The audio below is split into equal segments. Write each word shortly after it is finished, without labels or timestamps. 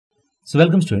So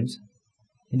welcome students.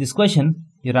 In this question,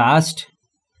 you're asked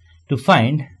to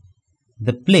find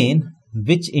the plane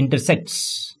which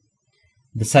intersects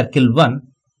the circle 1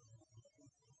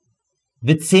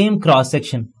 with same cross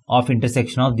section of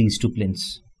intersection of these two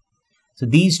planes. So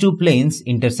these two planes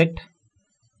intersect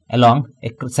along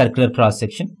a circular cross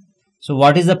section. So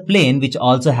what is a plane which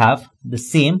also have the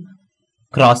same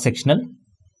cross sectional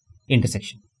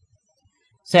intersection?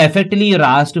 So effectively you're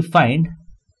asked to find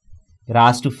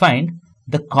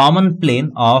the common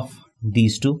plane of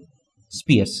these two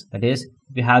spheres. That is,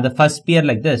 if you have the first sphere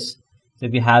like this, so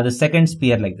if you have the second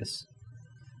sphere like this,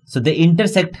 so they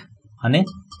intersect on a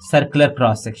circular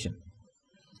cross section,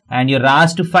 and you're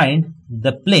asked to find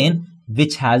the plane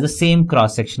which has the same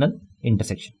cross sectional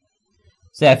intersection.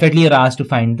 So effectively you're asked to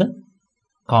find the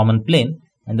common plane,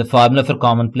 and the formula for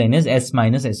common plane is s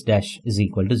minus s dash is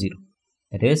equal to 0.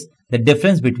 That is, the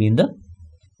difference between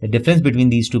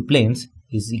these two planes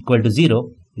is equal to 0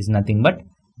 is nothing but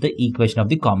the equation of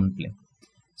the common plane.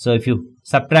 So if you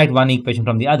subtract one equation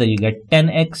from the other, you get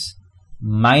 10x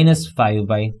minus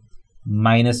 5y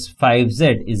minus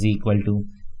 5z is equal to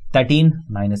 13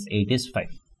 minus 8 is 5.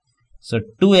 So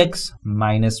 2x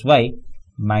minus y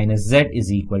minus z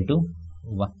is equal to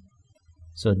 1.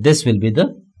 So this will be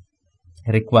the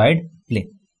required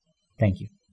plane. Thank you.